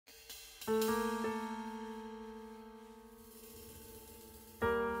Hey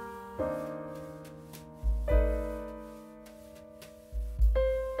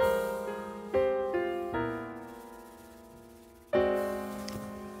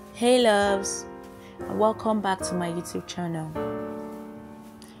loves, and welcome back to my YouTube channel.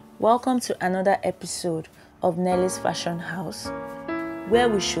 Welcome to another episode of Nelly's Fashion House, where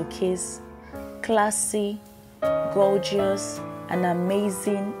we showcase classy, gorgeous, and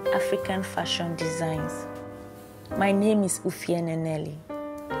amazing African fashion designs. My name is Ufiene Nelly.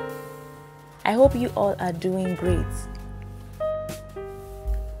 I hope you all are doing great.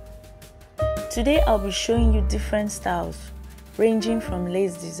 Today I'll be showing you different styles ranging from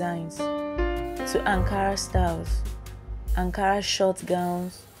lace designs to Ankara styles, Ankara short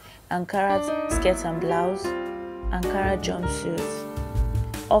gowns, Ankara skirt and blouse, Ankara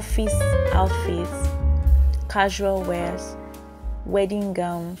jumpsuits, office outfits, casual wears, wedding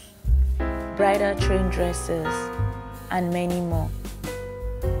gowns, bridal train dresses, and many more.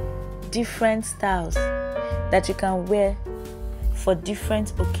 Different styles that you can wear for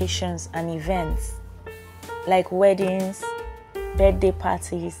different occasions and events like weddings, birthday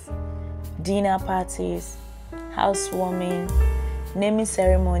parties, dinner parties, housewarming, naming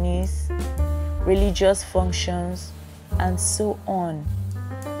ceremonies, religious functions, and so on.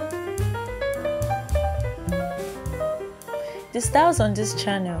 The styles on this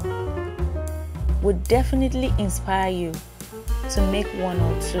channel would definitely inspire you to make one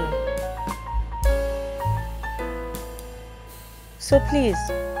or two. So please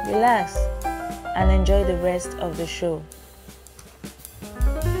relax and enjoy the rest of the show.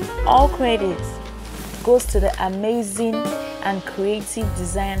 All credit goes to the amazing and creative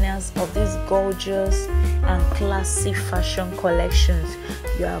designers of these gorgeous and classy fashion collections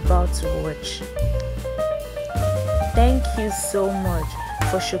you are about to watch. Thank you so much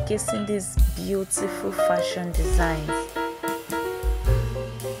for showcasing these beautiful fashion designs.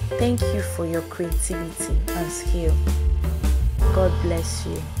 Thank you for your creativity and skill. God bless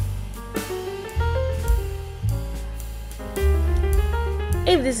you.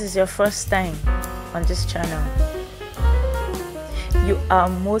 If this is your first time on this channel, you are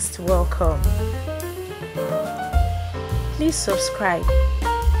most welcome. Please subscribe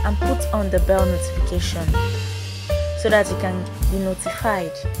and put on the bell notification so that you can be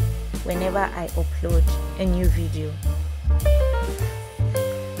notified whenever I upload a new video.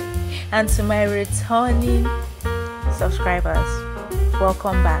 And to my returning subscribers,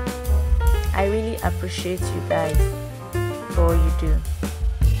 welcome back. I really appreciate you guys for all you do.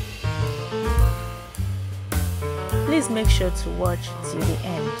 Please make sure to watch till the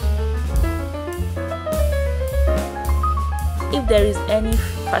end. If there is any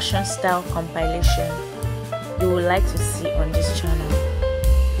fashion style compilation you would like to see on this channel,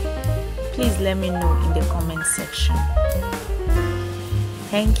 please let me know in the comment section.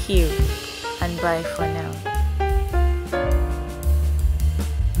 Thank you and bye for now.